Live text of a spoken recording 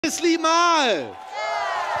ist Limahl.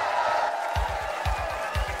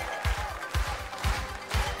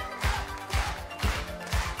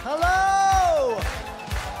 Hello!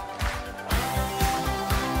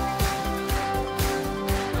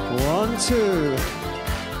 One, two.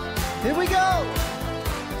 Here we go.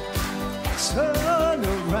 Turn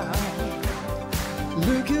around.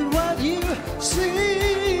 Look at what you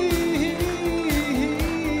see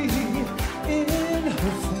in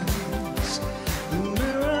her face. The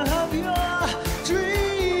mirror of your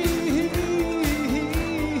dream.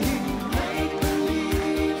 Make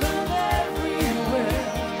believe I'm everywhere,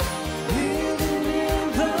 even in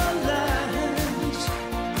the lines.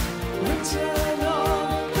 Return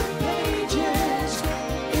on the pages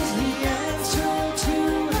is the answer to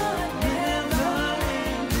a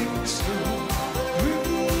never-ending story.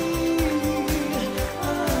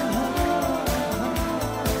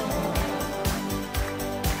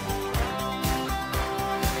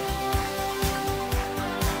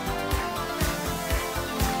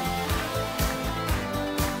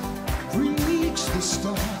 Reach the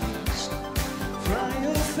stars, fly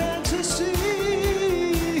your fantasy.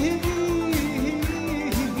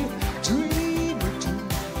 Dream a dream,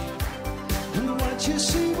 and what you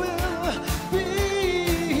see will be.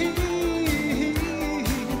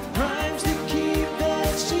 Rhymes that keep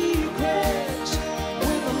their secrets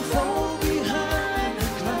will unfold behind the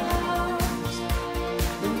clouds.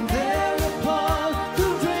 And there upon the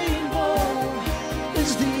rainbow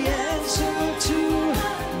is the answer to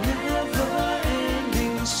a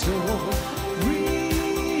never-ending story.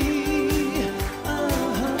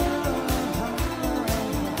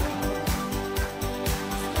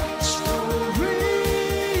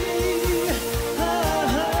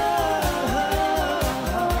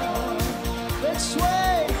 Let's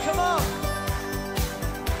sway, come on.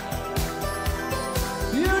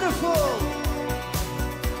 Beautiful.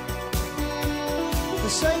 The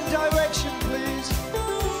same direction, please.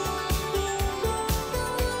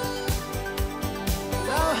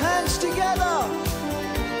 Now hands together.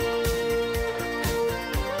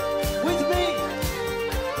 With me.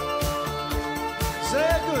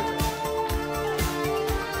 Sehr gut.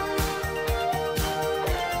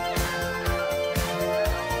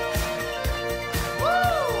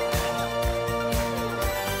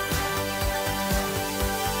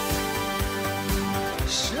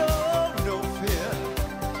 Show no fear,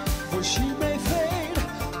 for she may fade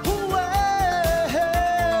away.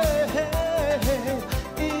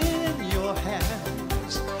 In your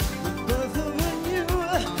hands, the birth of a new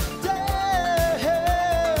day.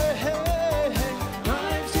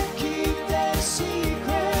 Rhymes that keep their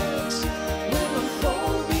secrets will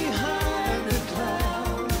unfold behind the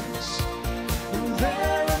clouds. And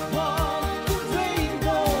there upon the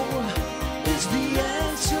rainbow is the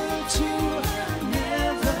answer to a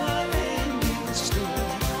never-ending story.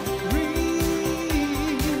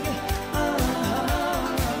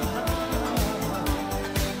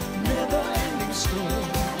 Never-ending story.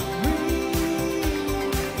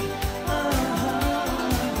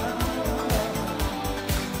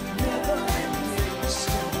 Never-ending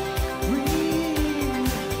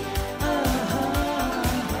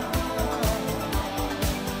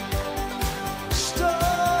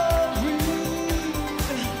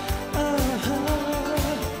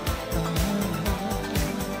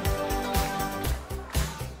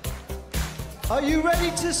Are you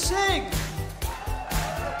ready to sing?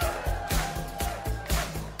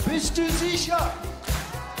 Bist du sicher?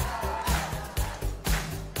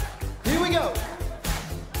 Here we go.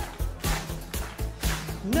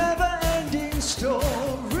 Never-ending story.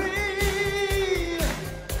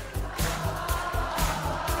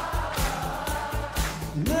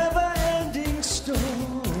 Never-ending story.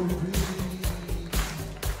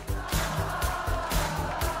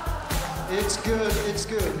 It's good, it's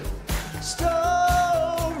good. Story.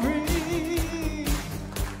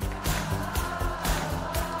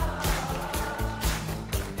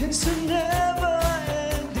 It's a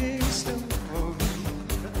never-ending story.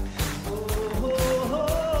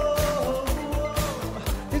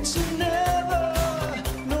 It's a never,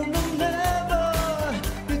 no, no, never.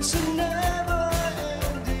 It's a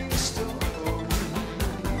never-ending story.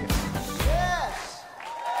 Yes.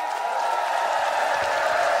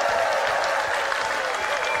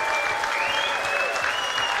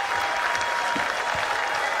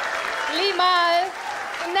 Limahl,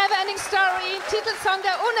 NeverEnding Story, Titelsong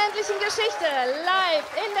der unendlichen Geschichte, live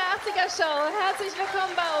in der 80er-Show. Herzlich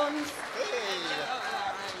willkommen bei uns.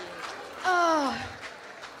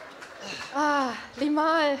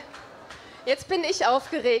 Limahl, jetzt bin ich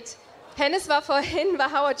aufgeregt. Hennes war vorhin,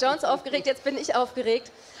 war Howard Jones aufgeregt, jetzt bin ich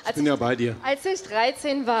aufgeregt. Ich bin ja bei dir. Als ich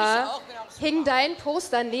 13 war, hing dein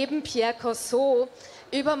Poster neben Pierre Corso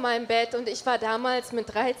über meinem Bett und ich war damals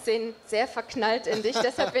mit 13 sehr verknallt in dich,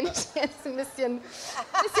 deshalb bin ich jetzt ein bisschen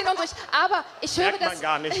unruhig. Aber ich höre Merkt man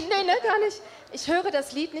gar nicht. Nee, ne, gar nicht. Ich höre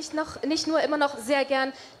das Lied nicht nur immer noch sehr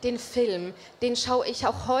gern, den Film. Den schaue ich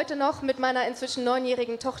auch heute noch mit meiner inzwischen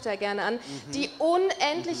 9-jährigen Tochter gerne an. Die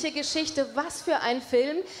unendliche Geschichte, was für ein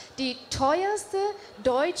Film. Die teuerste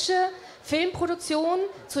deutsche Filmproduktion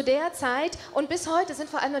zu der Zeit. Und bis heute sind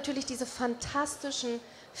vor allem natürlich diese fantastischen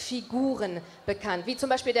Figuren bekannt, wie zum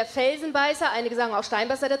Beispiel der Felsenbeißer, einige sagen auch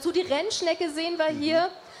Steinbeißer dazu, die Rennschnecke sehen wir hier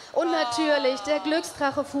und natürlich der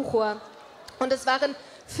Glücksdrache Fuchur. Und es waren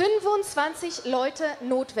 25 Leute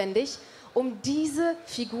notwendig, um diese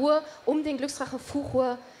Figur, um den Glücksdrache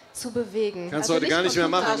Fuchur zu bewegen. Kannst du heute gar nicht mehr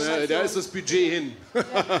machen, ne? Da ist das Budget hin.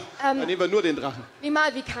 Dann nehmen wir nur den Drachen.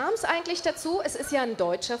 Limahl, wie kam es eigentlich dazu? Es ist ja ein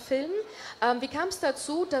deutscher Film. Wie kam es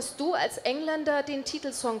dazu, dass du als Engländer den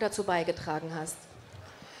Titelsong dazu beigetragen hast?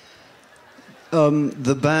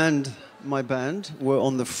 The band, my band, were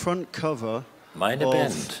on the front cover Meine of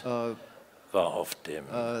Band war auf dem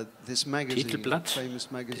this magazine, Titelblatt,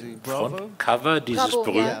 famous magazine, dem Bravo, Frontcover dieses Bravo,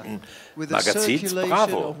 berühmten with a Magazins circulation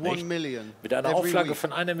Bravo, of 1 nicht? million Mit einer every Auflage week.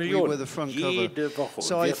 von 1 We Million were the front cover. jede Woche und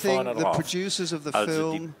So I wir think vorne the drauf. producers of the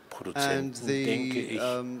Also die film and Produzenten, denke ich,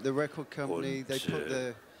 the record company, und they put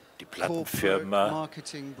the die corporate Plattenfirma,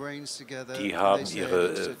 marketing brains together. die and haben they said, ihre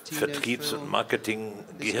 "It's a teenage Vertriebs- film." und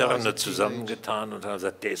Marketinggehirne zusammengetan und haben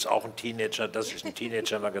gesagt, der ist auch ein Teenager, das ist ein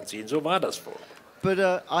Teenager-Magazin. So war das wohl. But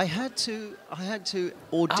I had to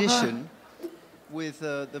audition with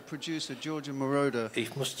the producer Giorgio Moroder.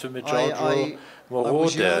 Ich musste mit I Giorgio was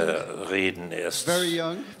Moroder reden erst. Very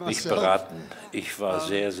young Nicht myself. beraten. Ich war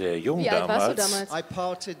sehr, sehr jung Wie alt warst du damals. damals? I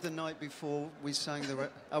parted the night before we sang the.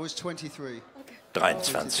 I was 23.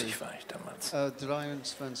 23 war ich damals.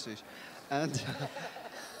 23.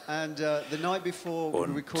 And the night before we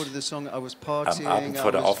Und recorded the song, I was Am partying. Abend vor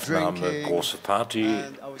I der was Aufnahme drinking. große Party,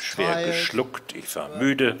 and I was schwer tired. geschluckt, ich war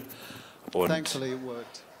müde und Thankfully, it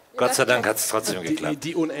worked. Gott sei Dank hat es trotzdem geklappt.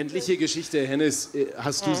 Die unendliche Geschichte, Hennes,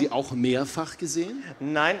 hast du sie auch mehrfach gesehen?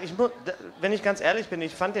 Nein, wenn ich ganz ehrlich bin,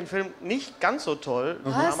 ich fand den Film nicht ganz so toll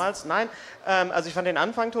damals. Nein, also ich fand den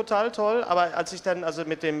Anfang total toll, aber als ich dann, also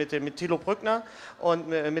mit Thilo Brückner und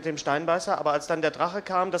mit dem Steinbeißer, aber als dann der Drache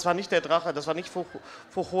kam, das war nicht der Drache, das war nicht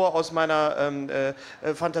Fuchur aus meiner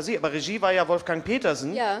Fantasie, aber Regie war ja Wolfgang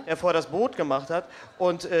Petersen, Ja. der vorher das Boot gemacht hat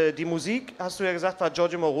und die Musik, hast du ja gesagt, war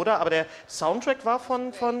Giorgio Moroder, aber der Soundtrack war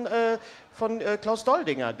von Klaus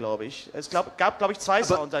Doldinger, glaube ich. Es gab, glaube ich, 2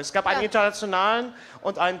 Soundtracks. Es gab einen internationalen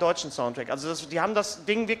und einen deutschen Soundtrack. Also die haben das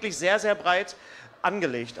Ding wirklich sehr, sehr breit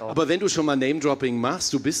angelegt auch. Aber wenn du schon mal Name-Dropping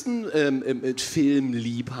machst, du bist ein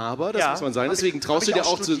Filmliebhaber, das Ja, muss man sagen. hab Deswegen ich- traust du hab ich dir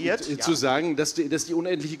auch auch studiert, zu ja. sagen, dass die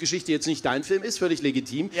unendliche Geschichte jetzt nicht dein Film ist, völlig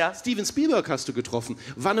legitim. Ja. Steven Spielberg hast du getroffen.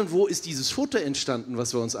 Wann und wo ist dieses Foto entstanden,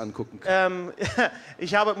 was wir uns angucken können?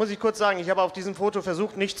 Muss ich kurz sagen, ich habe auf diesem Foto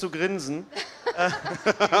versucht, nicht zu grinsen.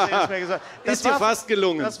 Ist dir fast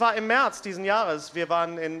gelungen. Das war im März diesen Jahres. Wir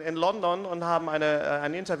waren in London und haben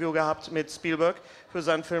ein Interview gehabt mit Spielberg für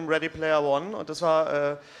seinen Film Ready Player One. Und das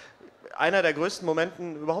war einer der größten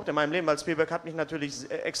Momenten überhaupt in meinem Leben, weil Spielberg hat mich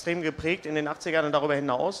natürlich extrem geprägt in den 80ern und darüber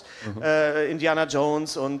hinaus. Indiana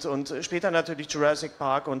Jones und später natürlich Jurassic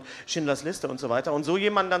Park und Schindlers Liste und so weiter. Und so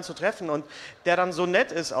jemanden dann zu treffen und der dann so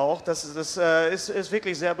nett ist auch, das ist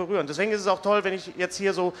wirklich sehr berührend. Deswegen ist es auch toll, wenn ich jetzt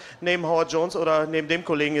hier so neben Howard Jones oder neben dem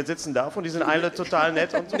Kollegen hier sitzen darf und die sind alle total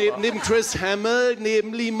nett. Und super. Neben Chris Hamill,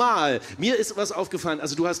 neben Limahl. Mir ist was aufgefallen,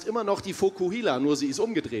 also du hast immer noch die Fokuhila, nur sie ist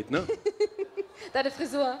umgedreht, ne? Deine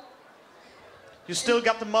Frisur. You still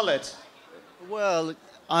got the mullet. Well,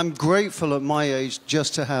 I'm grateful at my age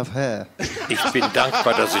just to have hair. Ich bin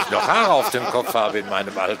dankbar, dass ich noch Haare auf dem Kopf habe in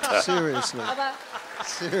meinem Alter. Seriously. Aber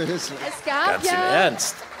Seriously. Ganz im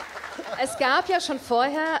Ernst. Es gab ja schon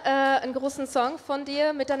vorher einen großen Song von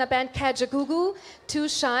dir mit deiner Band Kajagoogoo, Too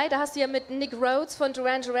Shy. Da hast du ja mit Nick Rhodes von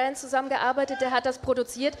Duran Duran zusammengearbeitet, der hat das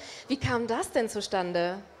produziert. Wie kam das denn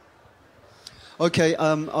zustande? Okay,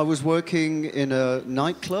 I was working in a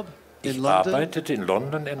nightclub in Ich London, arbeitete in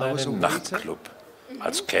London in was a einem waiter. Nachtclub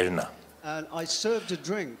als Kellner and I served a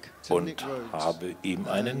drink to und Nick Rhodes. habe ihm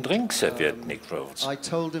einen Drink serviert, Nick Rhodes, I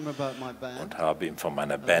told him about my band, und habe ihm von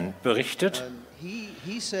meiner Band berichtet. and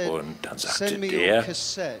he said, Und dann sagte "Send me your der,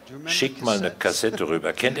 cassette." Do you remember schick mal eine cassettes? Kassette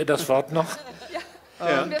rüber. Kennt ihr das Wort noch?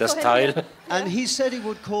 das Teil. And he said he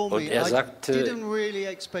would call Und me. er I sagte, didn't really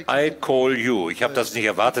expect I it. call you. Ich habe das nicht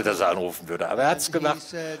erwartet, dass er anrufen würde, aber er hat es And he gemacht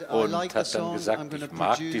said, I und like the hat dann song, gesagt, I'm gonna ich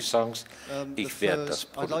mag die produce, Songs, the ich werde das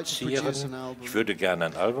first- I'd like to produce produzieren, an album. ich würde gerne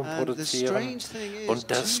ein Album And the produzieren. strange thing is,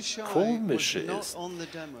 Und das Too Shy Komische was not ist, on the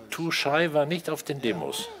demos. Too Shy war nicht auf den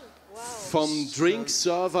Demos. Vom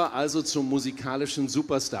Drink-Server also zum musikalischen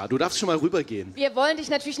Superstar. Du darfst schon mal rübergehen. Wir wollen dich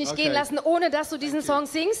natürlich nicht gehen lassen, ohne dass du diesen Song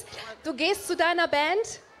singst. Du gehst zu deiner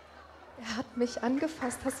Band. Er hat mich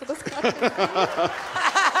angefasst. Hast du das gerade gesehen?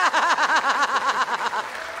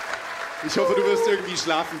 Ich hoffe, du wirst irgendwie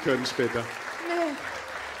schlafen können später.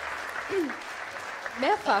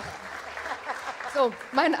 Mehrfach. So,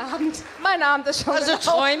 mein Abend ist schon Also gelaufen.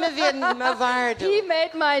 Träume werden immer wahr. du. He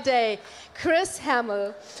made my day. Chris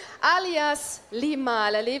Hamill, alias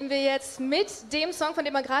Limahl, erleben wir jetzt mit dem Song, von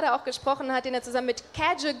dem er gerade auch gesprochen hat, den er zusammen mit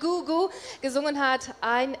Kajagoogoo gesungen hat.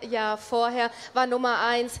 Ein Jahr vorher war Nummer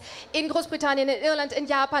 1 in Großbritannien, in Irland, in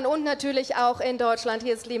Japan und natürlich auch in Deutschland.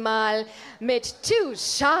 Hier ist Limahl mit Too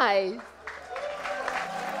Shy.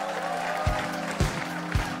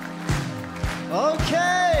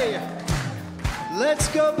 Okay, let's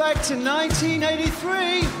go back to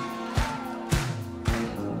 1983.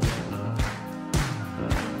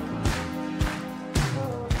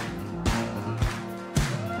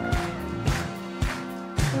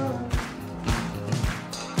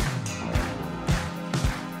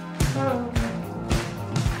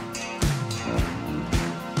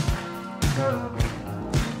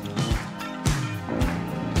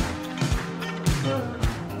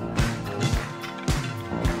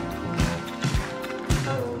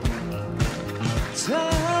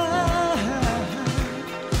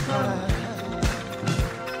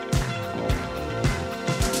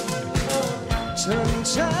 Turning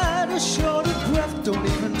tired or short of breath, don't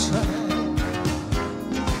even try.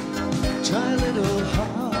 Try a little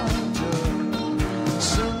harder.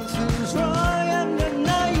 Something's wrong and you're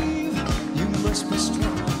naive. You must be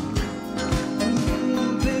strong.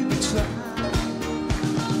 Baby, try.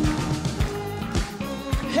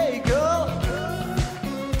 Hey girl,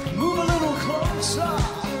 move a little closer.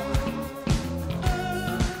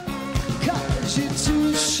 'Cause you're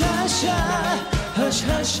too shy, shy. Hush,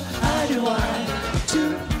 hush, I do I.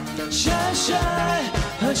 Too shy, shy.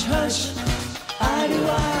 Hush, hush, I do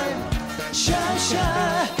I. Shy,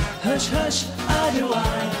 shy. Hush, hush, I do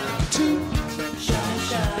I. Too shy,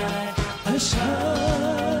 shy. Hush,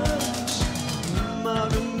 hush.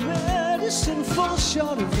 Modern medicine falls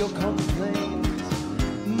short of your complaints.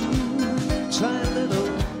 Try a little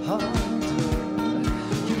harder.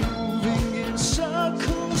 You're moving in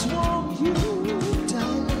circles, won't you,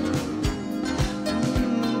 darling?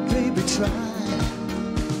 Baby, try.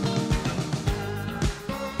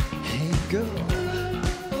 Hey, girl,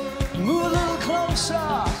 move a little closer.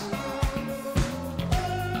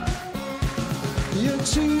 You're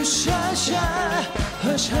too shy, shy.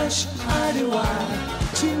 Hush, hush, I do I.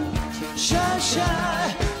 Too shy,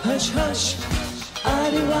 shy. Hush, hush,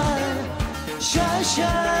 I do I. Shy,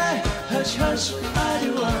 shy. Hush, hush, I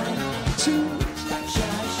do I. Too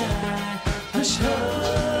shy, shy. Hush,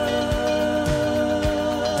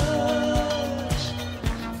 hush.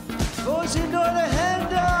 Boys, you know the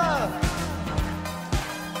hand up.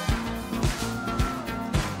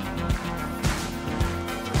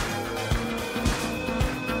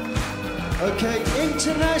 Okay,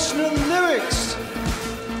 international lyrics.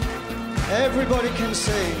 Everybody can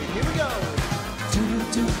sing. Here we go.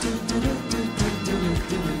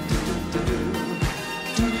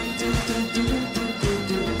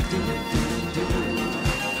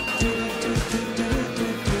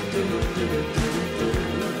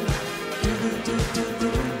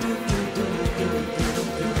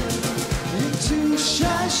 You're too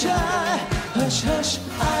shy, shy. Hush, hush,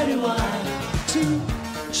 I do I. Too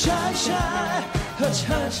shy, shy. Hush,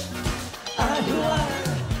 hush, I do I.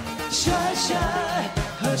 Shy, shy.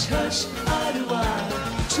 Hush, hush, I do I.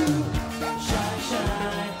 Too shy,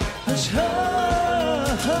 shy. Hush,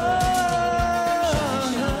 hush.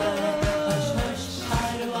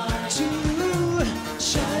 Too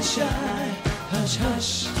shy, shy. Hush,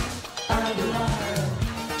 hush, I do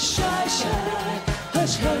I. Shy, shy.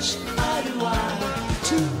 Hush, hush, I do I.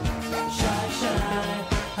 Too shy, shy.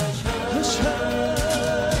 Hush, hush,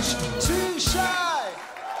 hush. Too shy.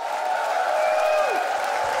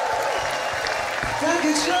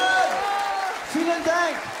 Dankeschön. Vielen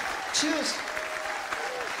Dank. Tschüss.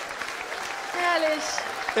 Herrlich.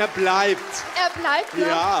 Er bleibt. Er bleibt noch.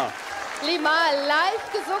 Ja. Limahl, live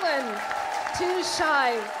gesungen. Too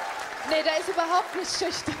shy. Nee, der ist überhaupt nicht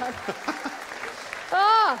schüchtern.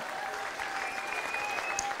 Ah.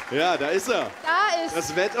 Ja, da ist er. Da ist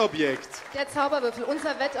Das Wettobjekt. der Zauberwürfel,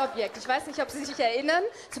 unser Wettobjekt. Ich weiß nicht, ob Sie sich erinnern.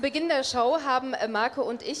 Zu Beginn der Show haben Marco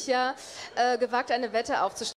und ich ja gewagt, eine Wette aufzustellen.